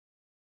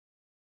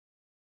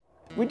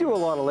We do a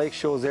lot of lake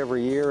shows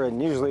every year,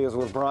 and usually it's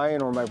with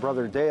Brian or my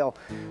brother Dale.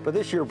 But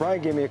this year,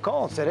 Brian gave me a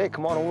call and said, hey,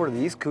 come on over to the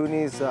East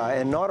Kootenays,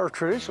 and not our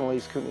traditional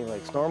East Kootenay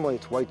lakes. Normally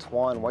it's white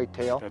swan, white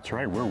tail. That's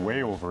right, we're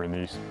way over in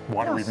these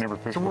water we've never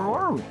fished before. So where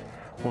are we?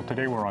 Well,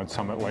 today we're on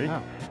Summit Lake,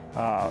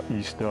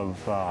 east of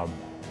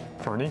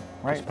Fernie,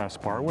 just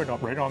past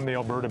Barwood, right on the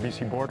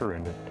Alberta-BC border,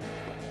 and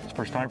it's the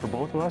first time for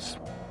both of us.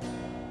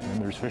 And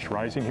there's fish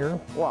rising here.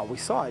 Wow, we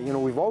saw it. You know,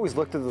 we've always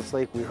looked at this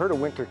lake. We heard a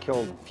winter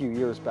kill a few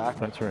years back.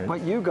 That's right.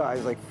 But you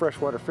guys, like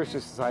Freshwater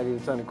Fisheries Society,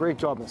 has done a great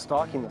job in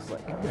stocking this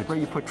lake. Where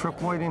you put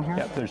triploid in here?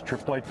 Yeah, there's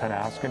triploid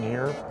penaskin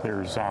here.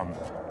 There's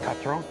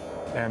cutthroat,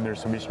 and there's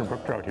some eastern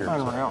brook trout here.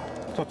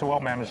 So it's a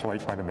well-managed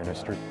lake by the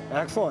ministry.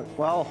 Excellent.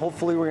 Well,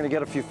 hopefully we're going to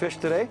get a few fish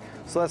today.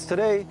 So that's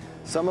today,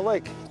 Summit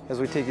Lake, as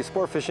we take you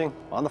sport fishing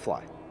on the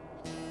fly.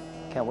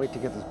 Can't wait to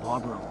get this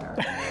bobber out there.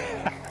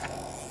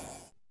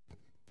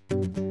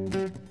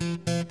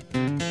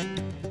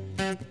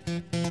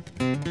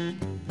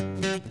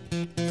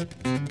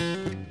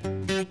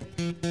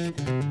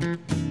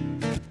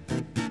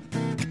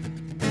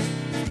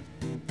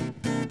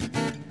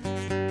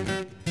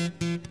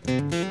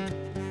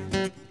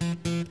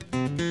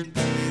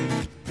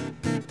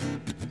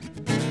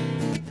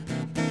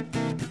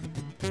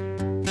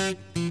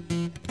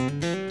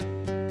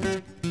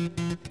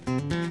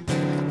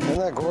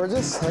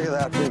 Gorgeous. Look at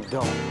that big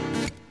dome.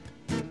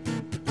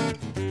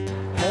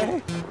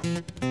 Hey.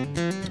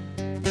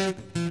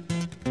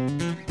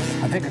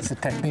 I think it's the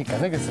technique. I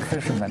think it's the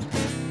fisherman.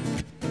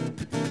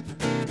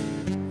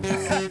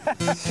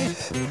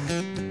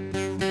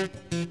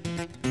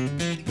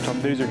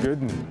 Some days are good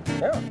and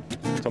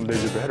some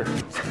days are better.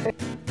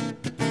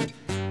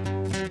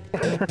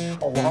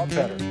 A lot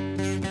better.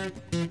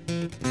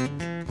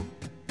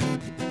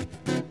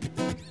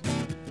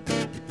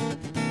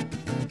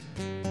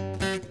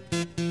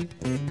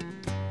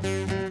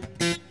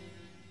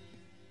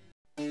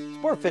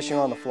 Sport Fishing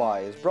on the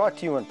Fly is brought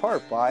to you in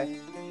part by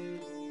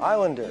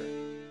Islander,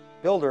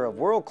 builder of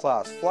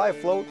world-class fly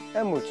float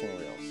and mooching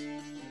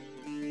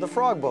reels. The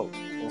Frog Boat,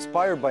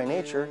 inspired by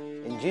nature,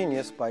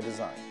 ingenious by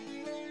design.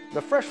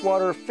 The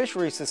Freshwater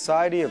Fisheries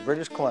Society of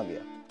British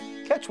Columbia.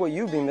 Catch what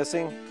you've been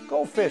missing,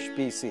 go fish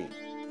BC.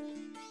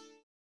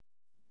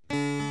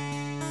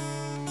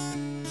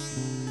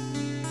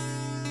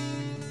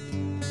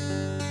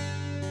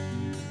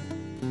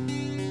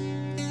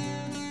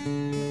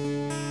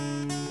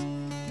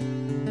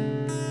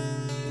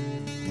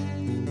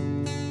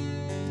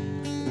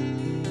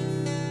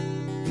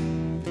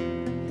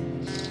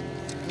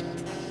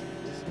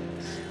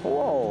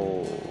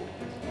 Whoa!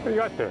 What do you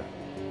got there?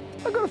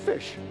 I got a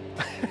fish.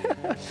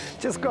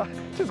 just got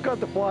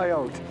the fly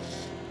out.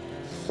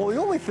 Well, the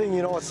only thing,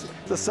 you know, it's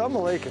the Summit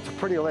Lake. It's a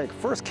pretty lake.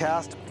 First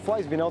cast,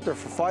 fly's been out there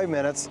for 5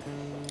 minutes.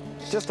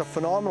 Just a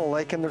phenomenal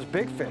lake, and there's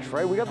big fish,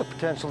 right? We got the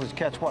potential to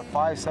catch, what,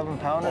 5-7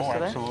 pounders today?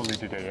 Oh, absolutely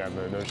today. Yeah,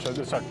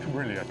 it's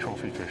really a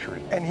trophy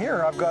fishery. And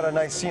here I've got a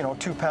nice, you know,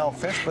 2-pound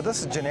fish, but this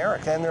is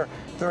generic, and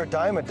they're a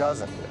dime a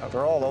dozen.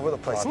 They're all over the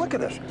place. And look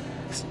at this,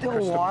 still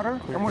water,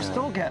 and we're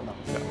still getting them.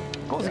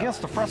 Goes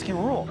against the Freschi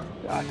rule.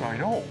 I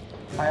know.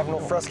 I have no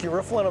Freschi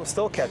riffle, and I'm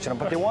still catching them,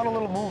 but they want a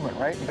little movement,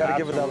 right? You got to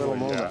give it that little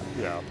movement.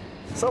 Yeah.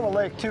 Summit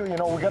Lake too, you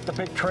know, we got the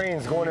big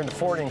trains going into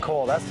Fording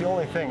Cole. That's the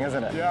only thing,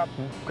 isn't it? Yeah,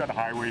 we've got a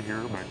highway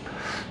here, but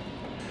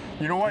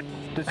you know what?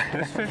 This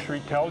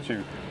fishery tells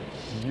you,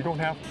 you don't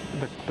have,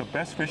 the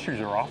best fisheries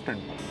are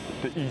often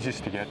the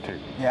easiest to get to.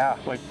 Yeah.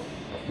 Like,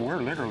 we're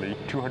literally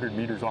 200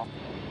 meters off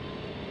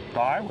the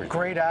highway.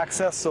 Great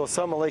access. So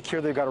Summit Lake here,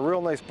 they've got a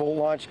real nice boat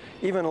launch,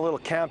 even a little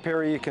camp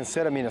area you can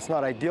sit. I mean, it's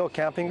not ideal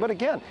camping, but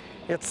again,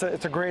 it's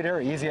a great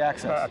area, easy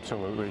access.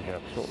 Absolutely,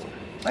 absolutely.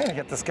 I'm gonna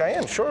get this guy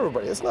in, show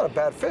everybody. It's not a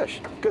bad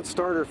fish. Good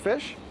starter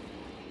fish.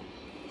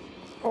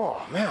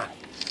 Oh man,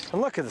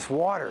 and look at this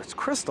water. It's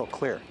crystal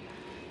clear.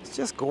 It's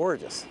just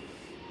gorgeous.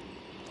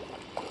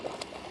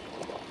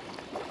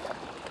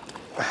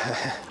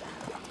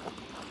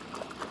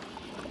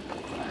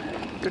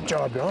 Good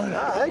job, Don.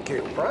 Ah, thank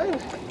you,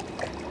 Brian.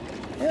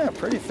 Yeah,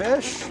 pretty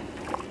fish.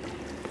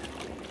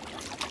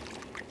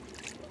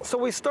 So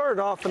we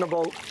started off in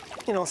about,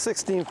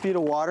 16 feet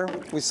of water.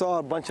 We saw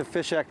a bunch of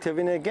fish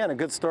activity. And again, a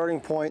good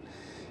starting point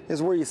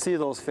is where you see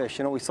those fish.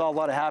 We saw a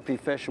lot of happy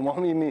fish. And what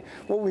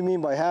we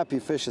mean by happy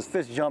fish is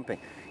fish jumping.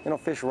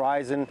 Fish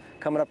rising,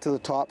 coming up to the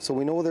top. So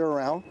we know they're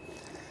around.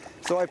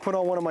 So I put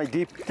on one of my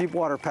deep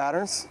water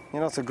patterns.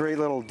 It's a great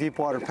little deep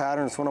water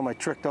pattern. It's one of my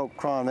tricked out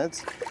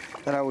chironomids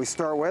that I always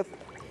start with.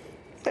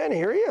 And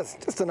here he is,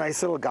 just a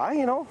nice little guy,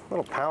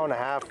 little pound and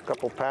a half, a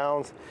couple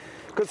pounds.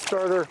 Good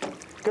starter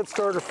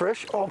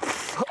fish. Oh,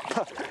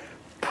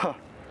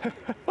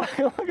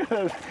 look at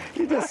that.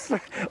 He just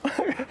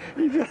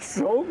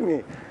soaked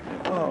me.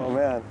 Oh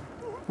man.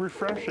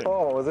 Refreshing.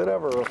 Oh, was it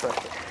ever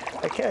refreshing?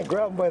 I can't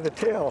grab him by the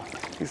tail.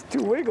 He's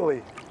too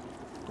wiggly.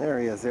 There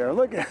he is there.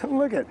 Look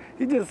at,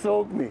 he just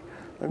soaked me.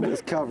 I'm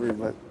just covered,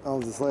 but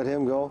I'll just let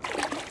him go.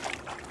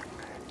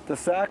 The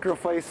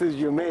sacrifices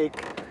you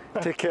make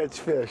to catch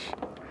fish.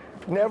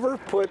 Never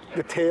put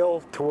the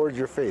tail towards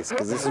your face,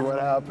 because this is what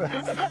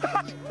happens.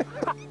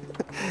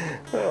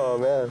 Oh Oh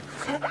man,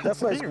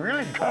 that's nice. You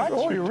really got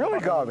Oh, you. you really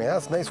got me.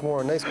 That's nice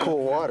warm, nice cool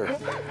water.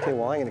 Okay,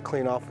 well I'm gonna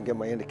clean off and get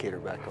my indicator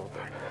back out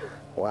there.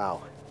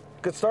 Wow,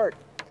 good start.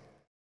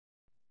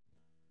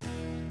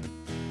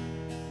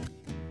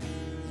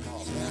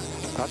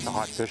 That's a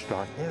hot fish,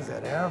 Don. Is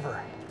it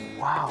ever?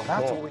 Wow,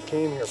 that's what we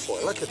came here for.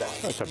 Look at that.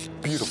 That's a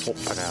beautiful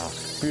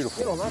panache.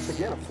 Beautiful. You know, that's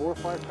again a 4 or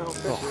 5 pound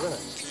fish, isn't it?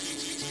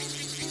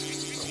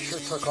 It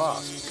sure took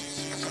off.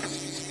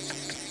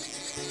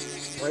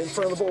 Right in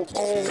front of the boat.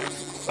 Oh.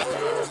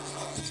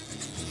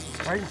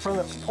 Right in front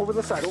of the, over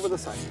the side, over the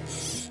side.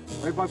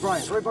 Right by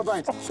Brian's, right by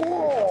Brian's.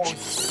 Oh.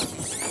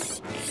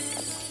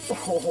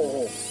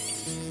 Oh.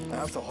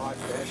 That's a hot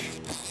fish.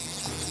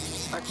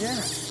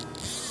 Again.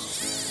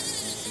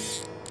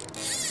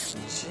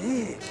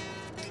 Gee.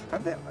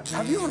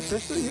 Have you ever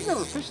fished this? You've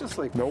never fished this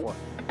lake before.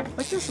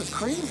 Like, this is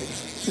crazy.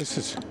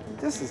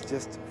 This is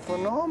just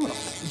phenomenal.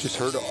 Just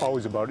heard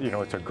always about it. You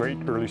know, it's a great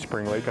early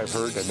spring lake, I've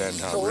heard, and then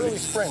so early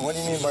spring. What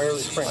do you mean by early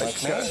spring?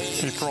 Like May?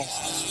 April,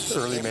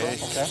 early May.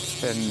 Okay.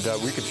 And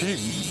we can see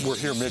we're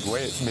here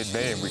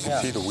mid-May, and we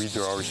can see the weeds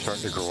are already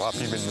starting to grow up,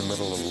 even in the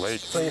middle of the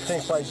lake. So you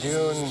think by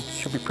June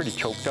should be pretty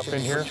choked up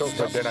in here?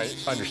 But then I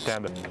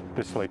understand that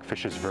this lake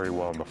fishes very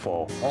well in the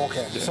fall.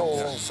 Okay. Yeah,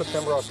 so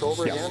September,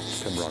 October again.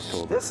 September,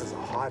 October. This is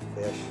a hot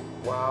fish.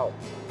 Wow.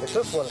 If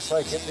this is what it's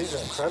like, these are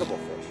incredible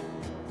fish.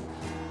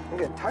 I'm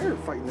getting tired of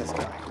fighting this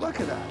guy. Look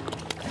at that.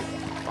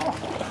 Oh.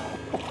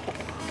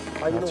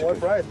 You know what,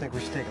 Brian? I think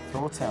we should take a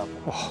throat sample.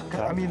 Oh,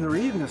 I mean, they're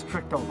eating this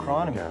tricked out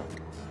chironomid. Yeah.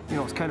 You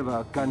know, it's kind of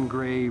a gun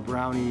gray,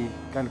 brownie,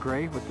 gun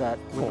gray with the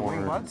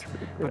wing buds.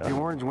 But the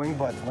orange wing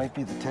buds might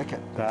be the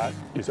ticket. That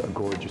is a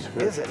gorgeous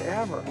fish. Is it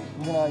ever?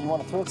 You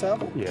want a throat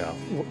sample? Yeah,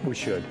 we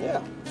should.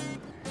 Yeah.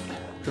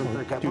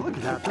 Look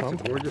at that. That's a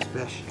gorgeous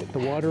fish. Get the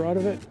water out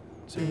of it.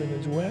 See when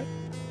it's wet.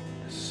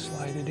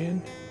 Slide it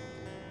in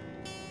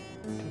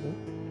to the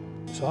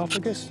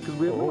esophagus. Because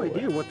we have no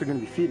idea what they're going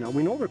to be feeding on.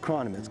 We know they're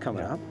chironomids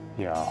coming up.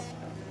 Yeah. Oh,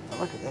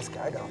 look at this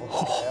guy.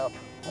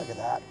 Look at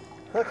that.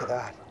 Look at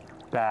that.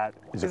 That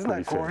is a pretty fish. Isn't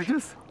that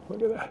gorgeous?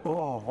 Look at that.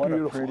 Oh, what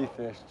a pretty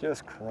fish.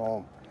 Just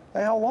chrome.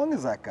 Hey, how long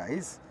is that guy?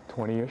 He's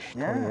 20-ish,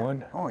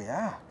 21. Oh,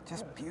 yeah.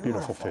 Just beautiful.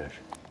 Beautiful fish.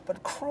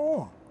 But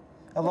chrome.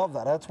 I love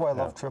that. That's why I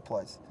love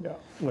triplies. Yeah.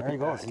 There he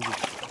goes.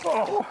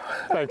 Oh,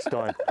 thanks,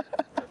 Don.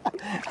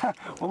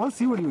 Well, let's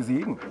see what he was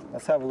eating.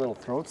 Let's have a little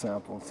throat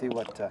sample and see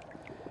what...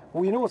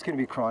 well, you know what's going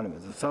to be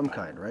chironomids of some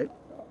kind, right?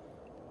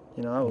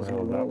 You know, that was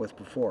what we went with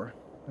before.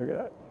 Look at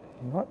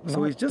that.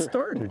 So he's just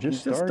starting.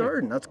 He's just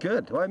starting. That's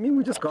good. Well, I mean,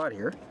 we just got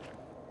here.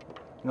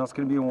 You know, it's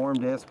going to be a warm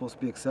day. It's supposed to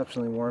be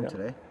exceptionally warm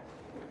today.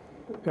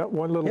 Yeah,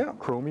 one little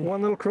chromie.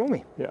 One little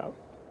chromie. Yeah.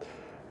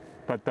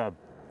 But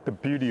the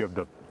beauty of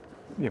the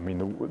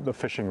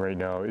fishing right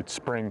now, it's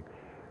spring,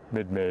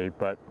 mid-May,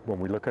 but when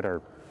we look at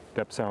our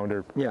depth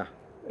sounder,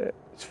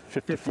 it's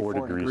 54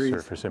 degrees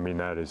surface. I mean,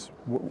 that is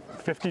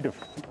 50 to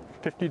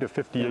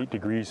 58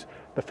 degrees,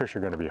 the fish are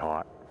going to be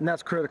hot. And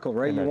that's critical,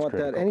 right? You want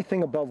that,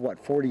 anything above what,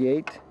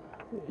 48?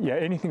 Yeah,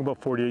 anything above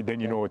 48, then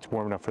you know it's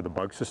warm enough for the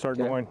bugs to start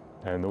going,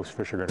 and those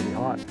fish are going to be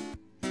hot.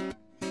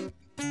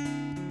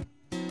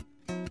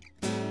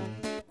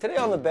 Today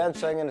on the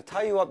bench, I'm going to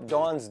tie you up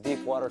Don's deep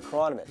water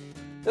chironomid.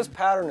 This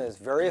pattern is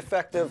very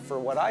effective for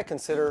what I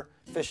consider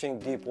fishing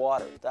deep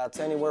water. That's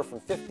anywhere from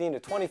 15 to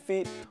 20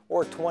 feet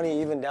or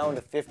 20 even down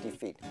to 50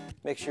 feet.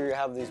 Make sure you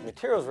have these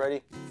materials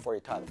ready before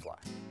you tie the fly.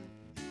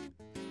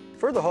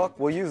 For the hook,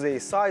 we'll use a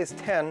size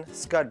 10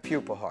 scud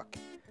pupa hook.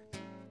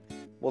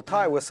 We'll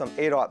tie with some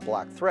 8/0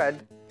 black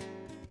thread.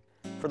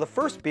 For the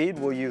first bead,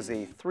 we'll use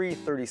a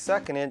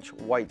 3/32 inch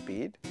white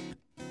bead.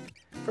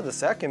 For the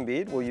second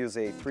bead, we'll use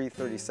a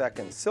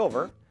 3/32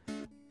 silver.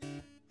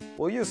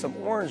 We'll use some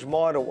orange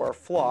motto or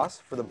floss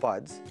for the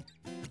buds,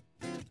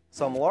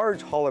 some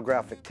large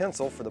holographic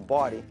tinsel for the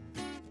body,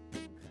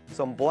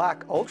 some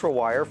black ultra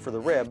wire for the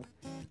rib,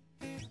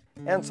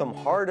 and some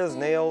hard as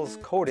nails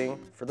coating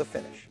for the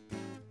finish.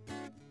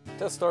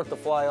 To start the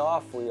fly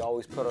off, we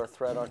always put our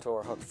thread onto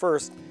our hook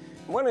first.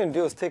 And what I'm going to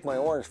do is take my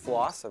orange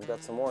floss, I've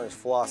got some orange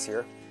floss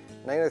here,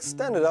 and I'm going to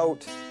extend it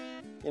out,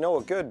 you know,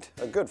 a good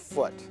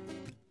foot.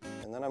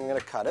 And then I'm going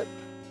to cut it.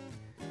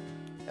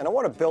 And I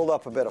want to build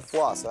up a bit of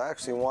floss. I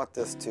actually want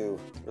this to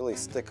really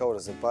stick out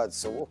as a bud.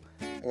 So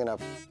I'm going to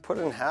put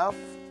it in half,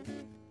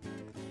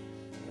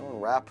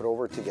 and wrap it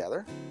over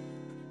together.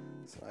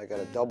 So I got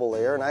a double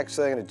layer, and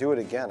actually I'm going to do it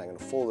again. I'm going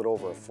to fold it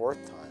over a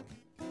 4th time.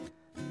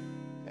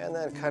 And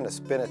then kind of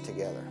spin it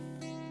together.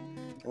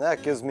 And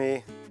that gives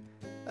me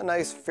a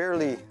nice,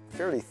 fairly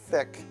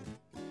thick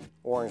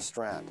orange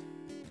strand.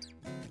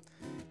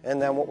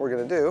 And then what we're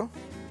going to do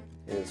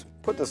is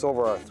put this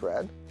over our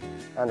thread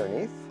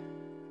underneath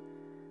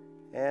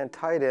and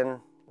tie it in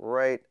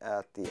right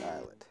at the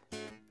eyelet.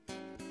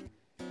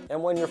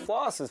 And when your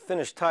floss is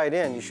finished tied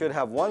in, you should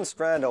have one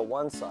strand out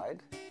one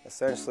side,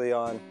 essentially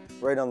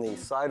right on the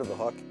side of the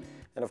hook,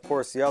 and of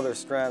course the other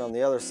strand on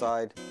the other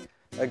side,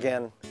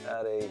 again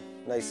at a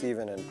nice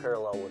even and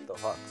parallel with the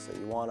hook. So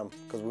you want them,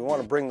 because we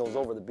want to bring those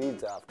over the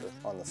beads after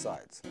on the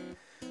sides.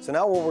 So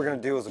now what we're going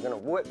to do is we're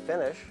going to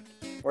finish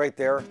right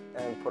there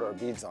and put our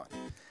beads on.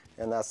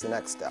 and that's the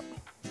next step.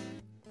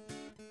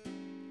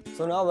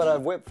 So now that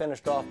I've whip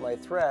finished off my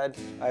thread,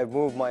 I've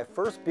moved my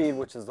first bead,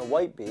 which is the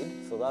white bead,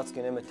 so that's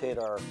going to imitate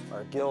our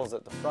gills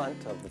at the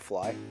front of the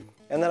fly.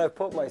 And then I've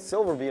put my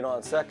silver bead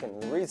on second.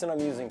 And the reason I'm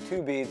using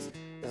 2 beads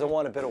is I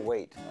want a bit of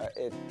weight.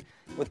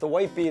 With the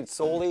white bead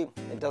solely,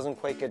 it doesn't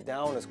quite get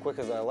down as quick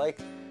as I like,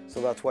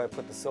 so that's why I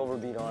put the silver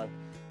bead on.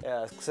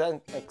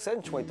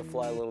 Accentuate the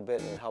fly a little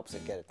bit, and it helps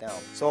it get it down.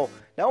 So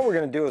now what we're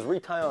going to do is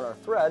retie on our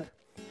thread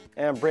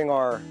and bring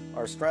our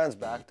strands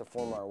back to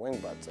form our wing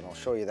buds, and I'll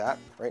show you that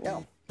right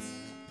now.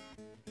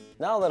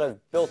 Now that I've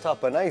built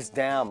up a nice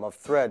dam of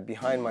thread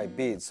behind my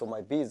beads, so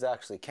my beads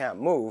actually can't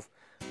move,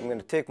 I'm going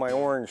to take my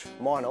orange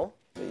mono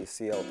that you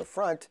see out the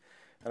front,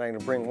 and I'm going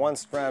to bring one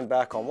strand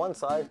back on one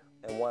side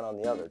and one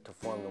on the other to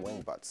form the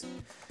wing buds.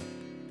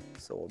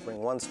 So we'll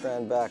bring one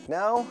strand back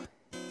now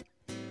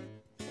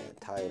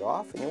and tie it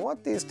off. And you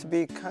want these to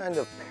be kind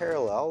of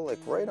parallel, like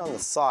right on the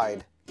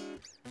side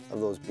of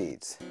those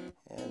beads.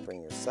 And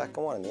bring your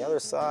second one on the other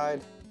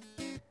side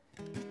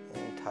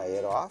and tie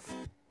it off.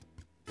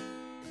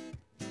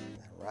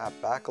 Wrap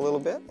back a little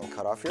bit and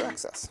cut off your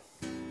excess.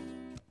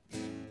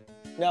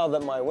 Now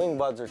that my wing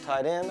buds are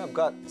tied in, I've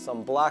got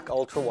some black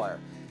ultra wire.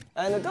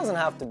 And it doesn't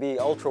have to be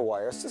ultra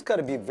wire, it's just got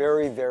to be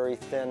very, very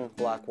thin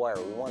black wire.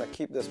 We want to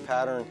keep this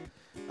pattern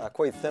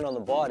quite thin on the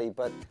body,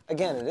 but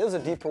again, it is a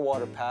deeper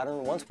water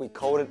pattern. Once we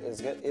coat it,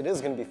 it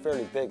is going to be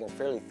fairly big and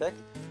fairly thick,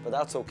 but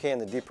that's okay in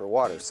the deeper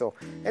water. So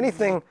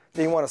anything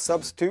that you want to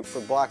substitute for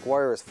black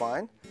wire is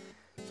fine.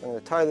 So I'm going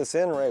to tie this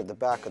in right at the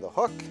back of the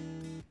hook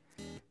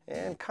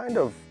and kind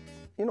of,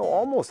 you know,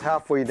 almost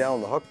halfway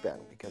down the hook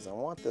bend, because I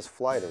want this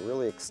fly to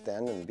really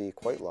extend and be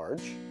quite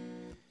large.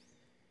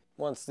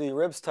 Once the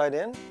rib's tied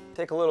in,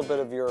 take a little bit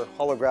of your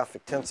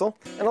holographic tinsel,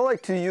 and I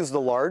like to use the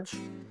large.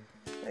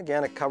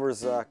 Again, it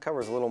covers a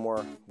little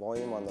more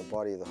volume on the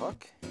body of the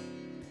hook.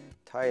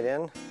 Tie it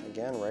in,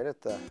 again, right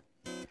at the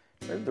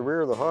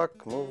rear of the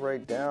hook, move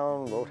right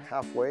down, about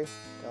halfway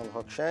down the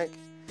hook shank.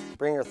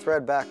 Bring your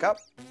thread back up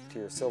to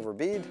your silver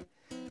bead,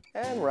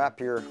 and wrap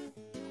your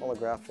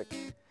holographic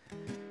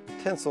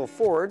tinsel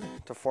forward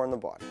to form the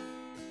body.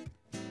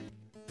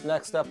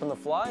 Next step in the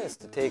fly is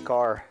to take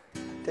our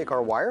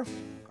wire,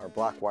 our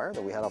black wire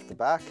that we had off the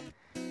back,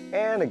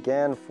 and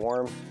again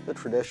form the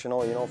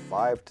traditional, you know,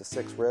 5 to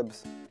 6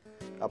 ribs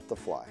up the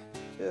fly,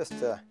 just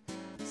to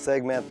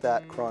segment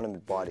that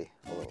chironomid body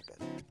a little bit,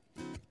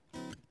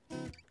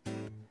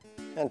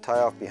 and tie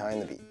off behind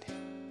the bead.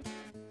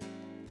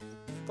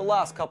 The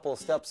last couple of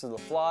steps of the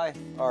fly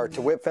are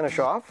to whip finish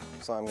off,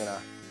 so I'm going to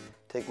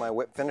take my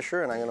whip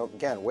finisher and I'm going to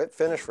again whip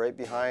finish right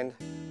behind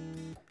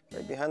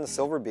the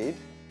silver bead,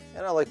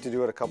 and I like to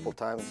do it a couple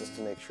times just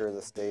to make sure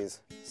this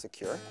stays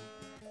secure.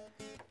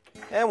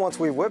 And once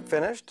we've whip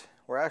finished,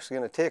 we're actually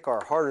going to take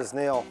our hard as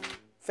nail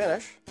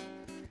finish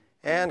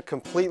and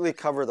completely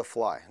cover the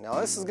fly. Now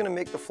this is going to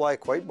make the fly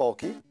quite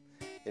bulky.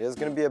 It is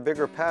going to be a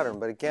bigger pattern,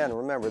 but again,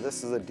 remember,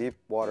 this is a deep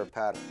water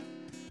pattern.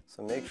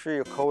 So make sure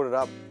you coat it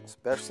up,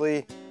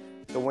 especially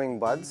the wing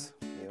buds.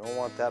 You don't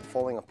want that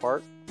falling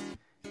apart,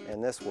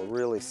 and this will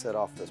really set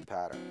off this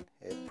pattern.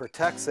 It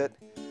protects it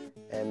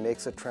and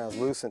makes it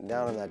translucent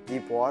down in that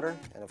deep water,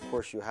 and of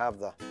course you have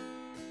the,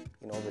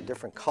 you know, the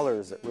different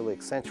colors that really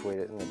accentuate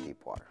it in the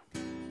deep water.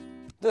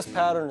 This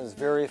pattern is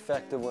very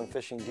effective when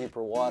fishing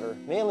deeper water,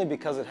 mainly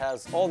because it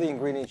has all the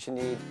ingredients you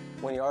need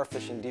when you are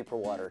fishing deeper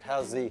water. It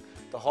has the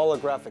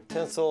holographic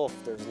tinsel.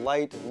 If there's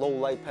light and low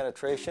light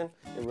penetration,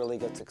 it really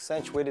gets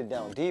accentuated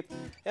down deep.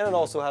 And it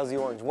also has the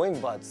orange wing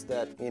buds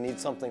that you need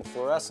something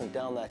fluorescent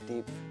down that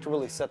deep to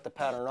really set the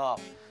pattern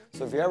off.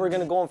 So if you're ever going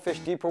to go and fish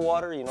deeper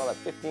water, you know, that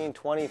 15,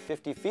 20,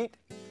 50 feet,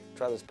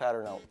 try this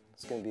pattern out.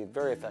 It's going to be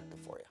very effective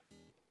for you.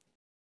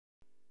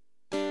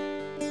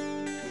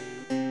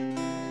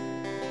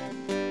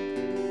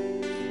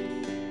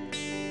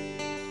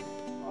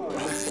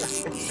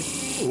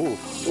 Ooh.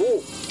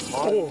 Oh,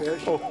 hot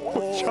fish.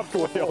 Jumped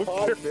way out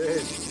there.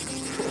 Fish.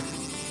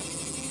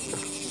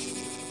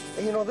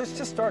 And you know, this is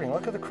just starting.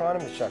 Look at the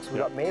chironomid checks. We've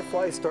got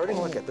mayflies starting.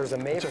 Look at, there's a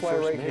mayfly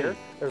right here.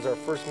 There's our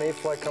first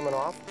mayfly coming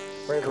off.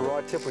 Right at the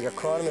rod tip, we got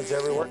chironomids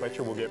everywhere. I bet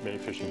you we'll get May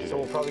fishing today. So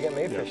we'll probably get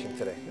May fishing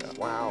today. Yeah.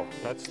 Wow.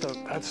 That's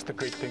the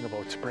great thing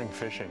about spring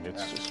fishing.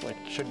 It's just like,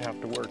 you shouldn't have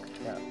to work.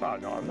 Yeah. Oh,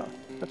 no, I'm not.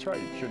 That's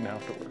right, you shouldn't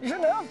have to work. You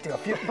shouldn't have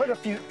to, but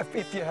if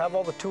you have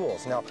all the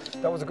tools. Now,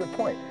 that was a good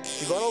point.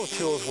 You've got all the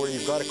tools where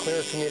you've got a clear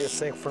intermediate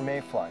sink for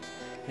mayflies.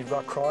 You've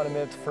got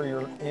chironomids for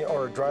your,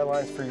 or dry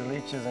lines for your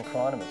leeches and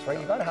chironomids, right?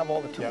 You've got to have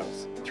all the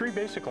tools. Yeah. 3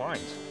 basic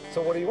lines.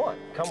 So what do you want?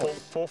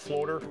 Full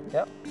floater,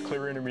 yep.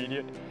 Clear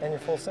intermediate, and your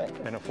full sink.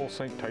 And a full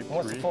sink type 3.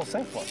 What's the full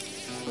sink for?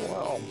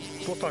 Well,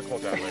 we'll talk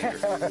about that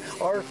later.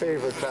 Our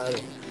favorite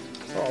pattern.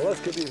 Oh, let's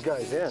get these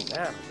guys in.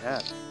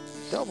 Man.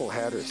 Double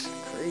headers,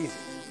 crazy.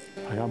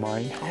 I got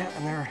mine. Yeah,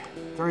 and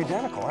they're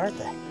identical, aren't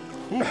they?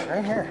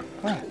 Right here.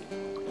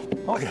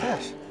 Oh,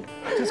 fish.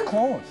 Just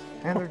clones.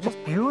 And they're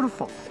just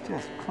beautiful.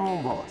 Just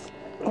clone balls.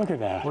 Look at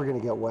that. We're gonna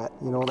get wet,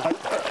 you know that?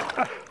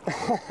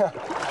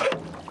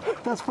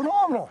 That's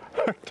phenomenal.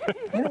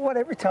 You know what?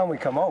 Every time we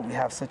come out, we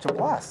have such a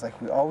blast. Like,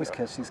 we always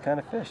catch these kind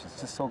of fish.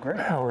 It's just so great.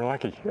 Yeah, we're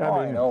lucky.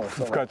 I know.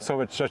 We've got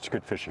such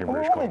good fishing in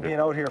British We've only Columbia. been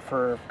out here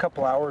for a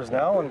couple hours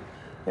now, and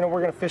you know,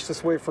 we're going to fish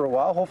this way for a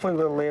while. Hopefully a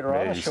little later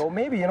on the show.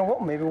 Maybe, you know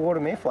what? Maybe we'll go to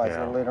mayflies a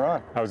little later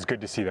on. That was good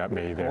to see that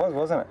May there. It was,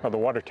 wasn't it? Oh, the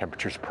water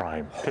temperature's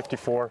prime.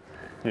 54.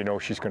 You know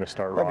she's going to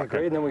start rocking. That'd be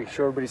great, and then we can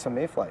show everybody some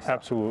mayflies.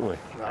 Absolutely.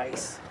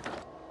 Nice.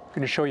 I'm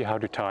going to show you how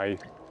to tie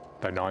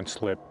the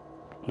non-slip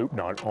loop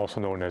knot,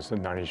 also known as the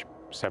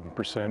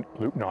 97%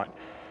 loop knot.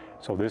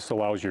 So this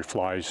allows your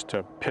flies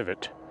to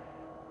pivot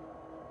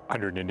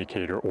under an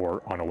indicator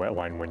or on a wet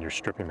line when you're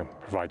stripping them.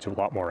 Provides a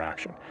lot more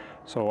action.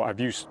 So I've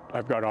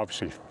got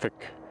obviously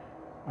thick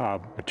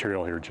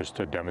material here just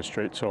to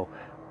demonstrate. So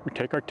we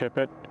take our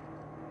tippet,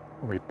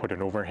 we put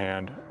an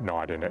overhand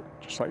knot in it,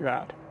 just like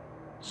that.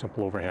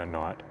 Simple overhand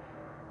knot.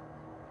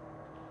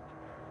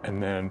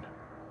 And then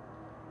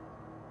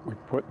we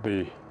put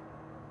the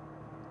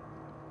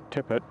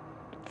tippet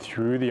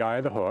through the eye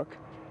of the hook.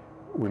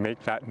 We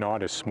make that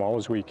knot as small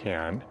as we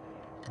can,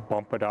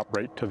 bump it up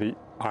right to the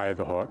eye of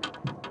the hook,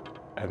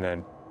 and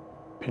then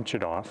pinch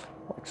it off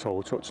like so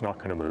it's not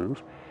going to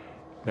move.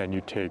 Then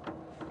you take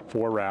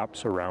 4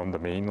 wraps around the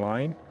main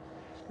line,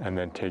 and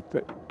then take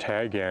the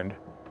tag end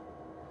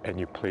and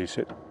you place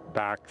it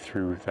back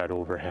through that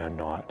overhand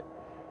knot.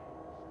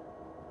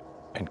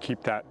 And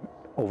keep that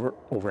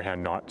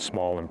overhand knot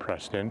small and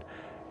pressed in.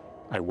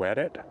 I wet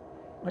it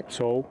like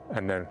so,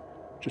 and then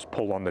just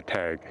pull on the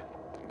tag.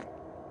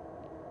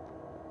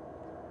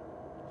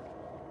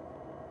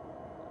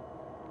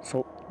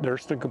 So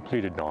there's the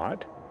completed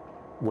knot.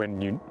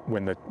 When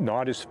the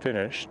knot is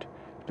finished,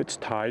 if it's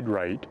tied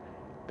right,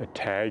 the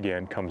tag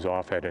end comes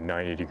off at a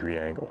 90-degree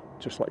angle,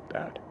 just like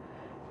that.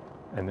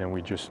 And then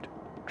we just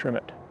trim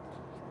it.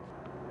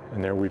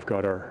 And there we've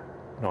got our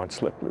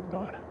non-slip loop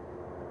knot.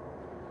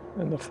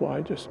 And the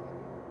fly just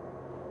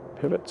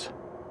pivots.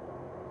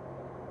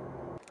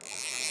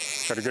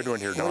 Got a good one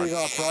here, Don. What do you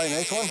got, Fry?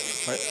 Nice one?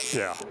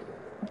 Yeah.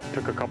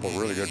 Took a couple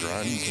really good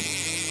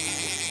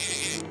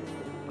runs.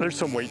 There's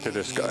some weight to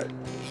this guy.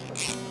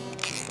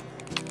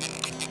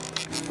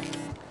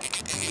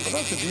 Well,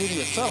 that's the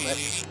beauty of Summit,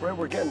 right?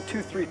 We're getting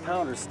 2-3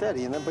 pounders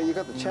steady, and then but you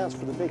got the chance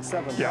for the big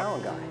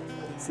 7-pound guy.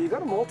 So you got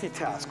to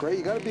multitask, right?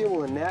 You got to be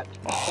able to net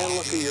and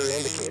look at your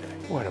indicator.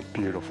 What a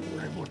beautiful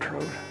rainbow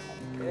trout.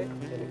 Okay,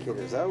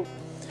 indicator's out.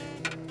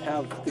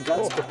 Have the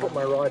guts to put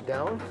my rod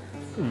down.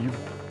 You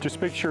just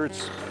make sure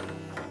it's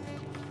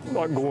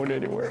not going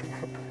anywhere.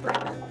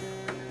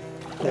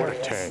 What a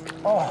tank.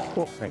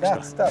 Oh,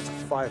 thanks, that's a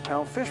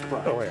 5-pound fish,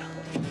 bro. Oh yeah.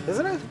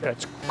 Isn't it?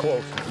 That's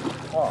close.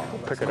 Oh,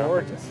 Pick it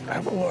gorgeous. up.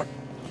 Have a look.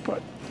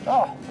 But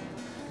oh,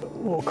 a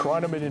little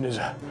chironomid in his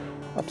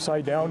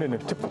upside down in the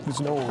tip of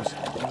his nose.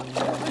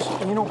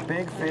 And you know,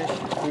 big fish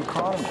eat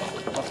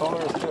chironomid. That's all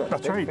there is to it.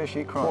 That's big right. Fish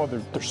eat Well,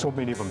 chironomid. there's so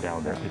many of them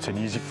down there. It's an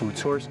easy food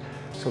source,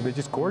 so they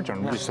just gorge on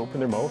them. They just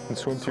open their mouth and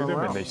swim through them,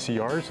 and they see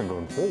ours and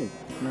go, "Whoa,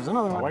 There's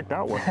another I one. like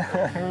that one."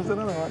 Here's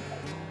another one.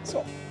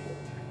 So,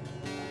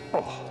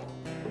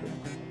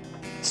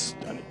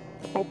 stunning.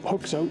 Oh,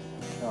 hook's out.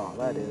 Oh,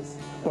 that is.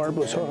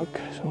 Barbless hook.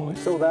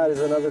 So that is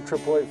another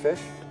triploid fish?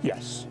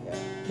 Yes.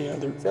 Yeah,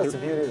 That's the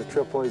beauty of the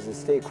triploids. They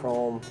stay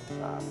chrome.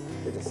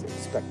 They're just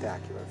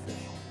spectacular fish.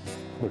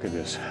 Look at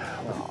this.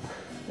 Oh,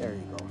 there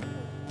you go.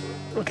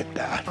 Look at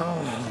that.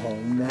 Oh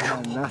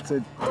man, that's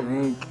a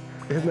tank.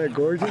 Isn't that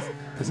gorgeous?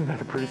 Isn't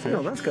that a pretty fish?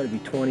 No, that's got to be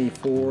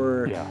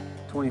 24. Yeah.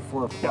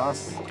 24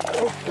 plus.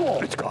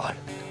 It's gone.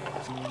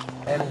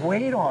 And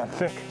weight on.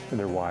 Thick. And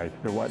they're wide.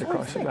 They're wide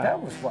across the back.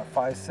 That was what,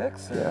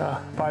 5'6"?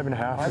 Yeah,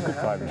 5.5. A good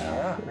 5.5.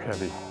 Yeah. They're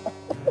heavy.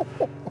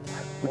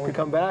 When we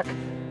come back,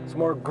 some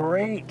more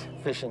great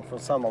fishing from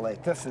Summit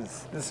Lake. This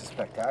is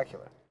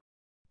spectacular.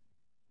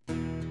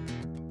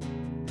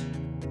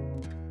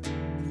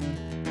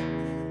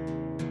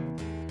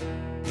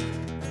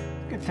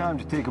 Good time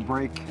to take a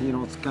break. You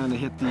know, it's kind of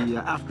hit the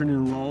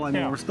afternoon lull. I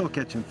mean, we're still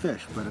catching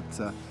fish, but it's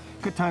a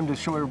good time to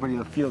show everybody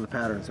the feel of the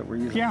patterns that we're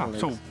using. Yeah,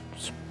 so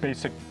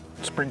basic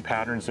spring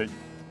patterns that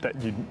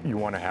you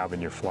want to have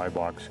in your fly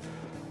box.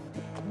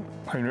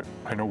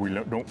 I know we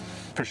don't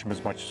fish them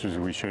as much as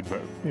we should,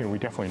 but you know, we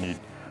definitely need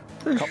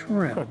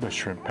the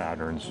shrimp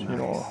patterns. Nice. You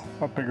know,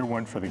 a bigger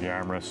one for the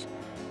gammas,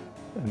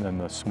 and then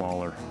the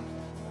smaller,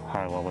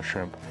 high-level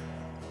shrimp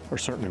are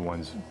certainly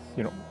ones.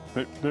 You know,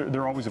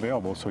 they're always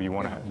available, so you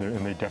want to,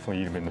 and they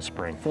definitely eat them in the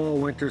spring. Fall,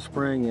 winter,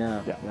 spring,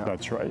 yeah.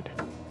 That's right.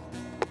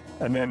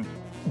 And then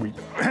we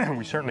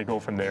we certainly go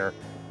from there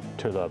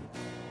to the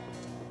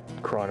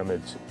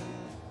chironomids,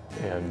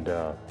 and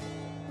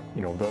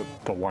you know,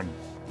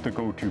 the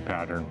go-to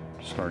pattern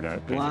to start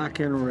at. Black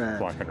and red.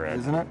 Black and red.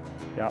 Isn't it?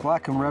 Yeah.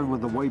 Black and red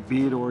with a white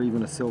bead or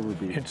even a silver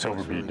bead. It's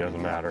silver bead,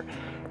 doesn't matter.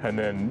 And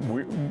then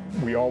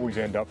we always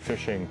end up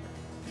fishing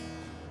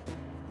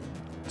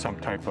some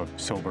type of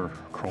silver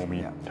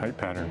chromie type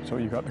pattern. So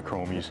you got the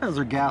chromies. As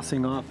they're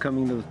gassing off,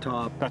 coming to the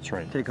top. That's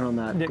right. Taking on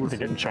that. They're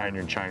getting shinier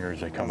and shinier as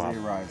they come up. As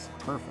they rise.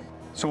 Perfect.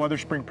 So other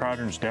spring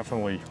patterns,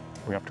 definitely,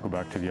 we have to go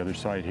back to the other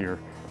side here,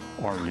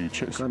 are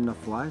leeches. Got enough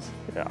flies?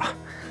 Yeah.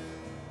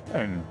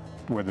 And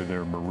whether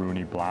they're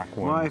maroony black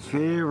ones. My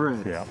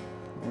favorite. Yeah.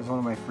 Here's one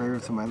of my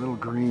favorites, and my little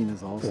green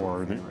is also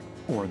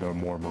or the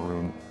more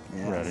maroon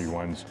reddy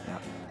ones.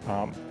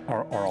 Yeah.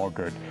 Are all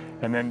good.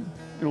 And then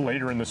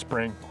later in the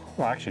spring,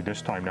 well actually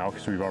this time now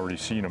because we've already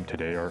seen them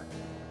today, are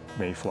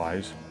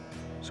mayflies.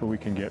 So we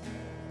can get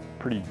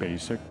pretty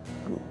basic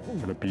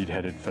with a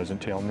bead-headed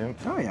pheasant tail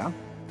nymph. Oh yeah.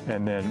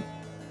 And then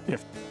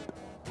if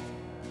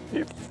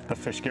the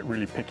fish get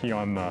really picky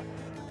on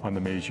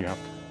the maize, you have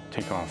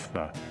to take off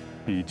the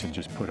beads and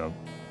just put a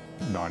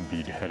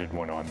non-bead headed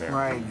one on there.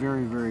 Right,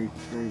 very, very,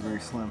 very,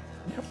 very slim.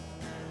 Yep.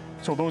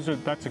 So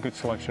that's a good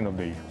selection of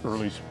the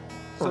early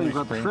So you've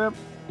got spring. the shrimp,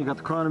 you got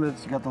the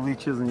chironomids, you got the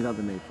leeches, and you got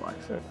the mayflies.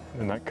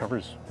 And that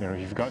covers, if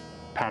you've got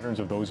patterns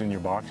of those in your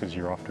boxes,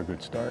 you're off to a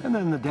good start. And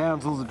then the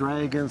damsels, the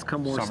dragons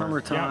come more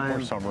summertime. Yeah,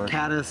 more summer.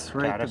 Caddis,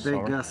 right, Caddis, the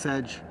big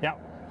sedge. Yeah.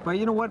 But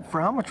you know what,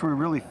 for how much we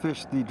really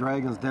fish the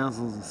dragons,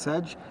 damsels, and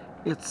sedge,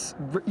 it's,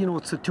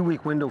 it's a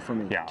 2-week window for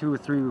me. Yeah. 2 or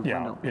 3 week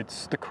window. Yeah,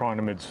 it's the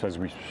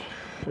chironomids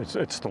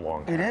it's the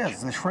long It patch.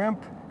 is. The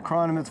shrimp,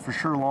 chironomids for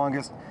sure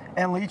longest,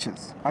 and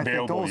leeches. I think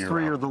Available those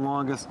 3 year-round. are the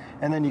longest,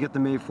 and then you get the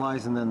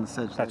mayflies and then the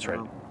sedge. That's right.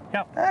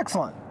 Yeah.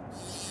 Excellent.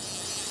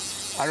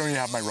 I don't even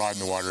have my rod in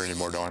the water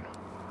anymore, Don.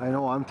 I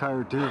know, I'm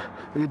tired too.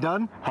 Are you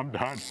done? I'm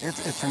done.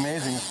 It's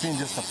amazing. It's been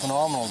just a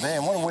phenomenal day,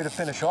 and what a way to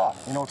finish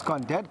off. It's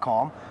gone dead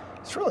calm.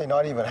 It's really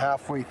not even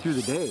halfway through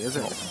the day, is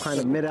it? Kind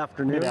of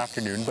mid-afternoon.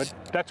 Mid-afternoon, but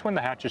that's when the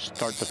hatches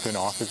start to thin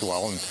off as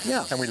well, and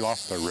we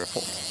lost the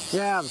riffle.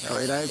 Yeah, that's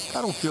right. I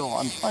don't feel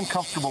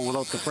uncomfortable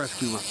without the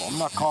Freschi riffle. I'm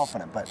not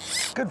confident, but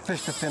good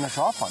fish to finish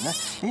off on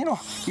this.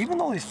 Even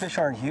though these fish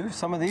aren't huge,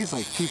 some of these,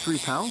 like 2-3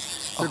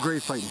 pounds, they're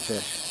great fighting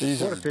fish.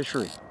 What a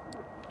fishery.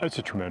 It's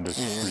a tremendous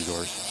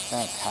resource.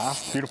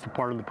 Fantastic. Beautiful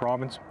part of the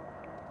province.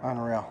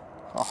 Unreal.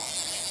 Oh.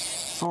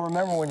 So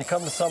remember, when you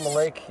come to Summit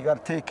Lake, you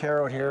got to take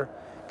care out here,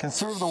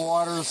 conserve the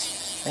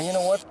waters, and you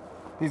know what?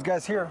 These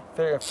guys here,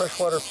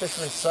 Freshwater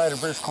Fishery Society of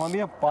British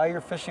Columbia, buy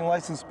your fishing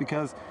license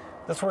because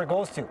that's where it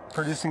goes to,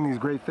 producing these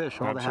great fish.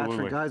 All the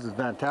hatchery guys is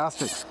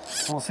fantastic.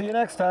 So we'll see you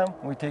next time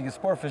when we take you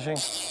sport fishing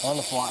on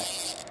the fly.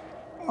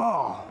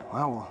 Oh,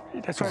 well,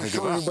 we'll try to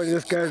show everybody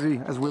this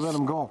guy as we let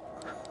him go.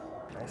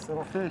 Nice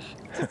little fish.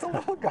 Just a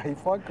little guy. He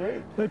fought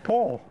great. They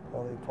pull.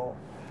 Oh, they pull.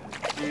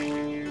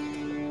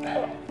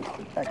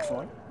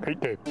 Excellent. Great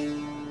day.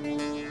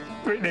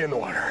 Great day in the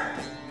water.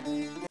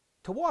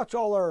 To watch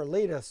all our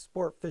latest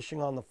Sport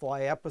Fishing on the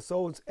Fly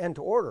episodes and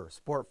to order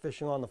Sport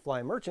Fishing on the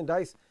Fly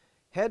merchandise,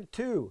 head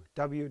to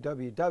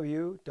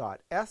www.sfotf.ca.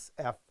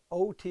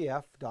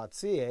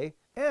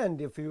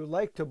 And if you would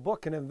like to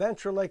book an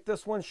adventure like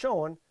this one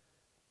shown,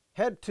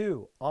 head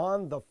to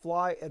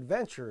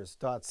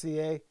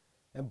ontheflyadventures.ca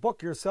and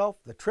book yourself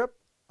the trip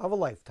of a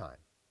lifetime.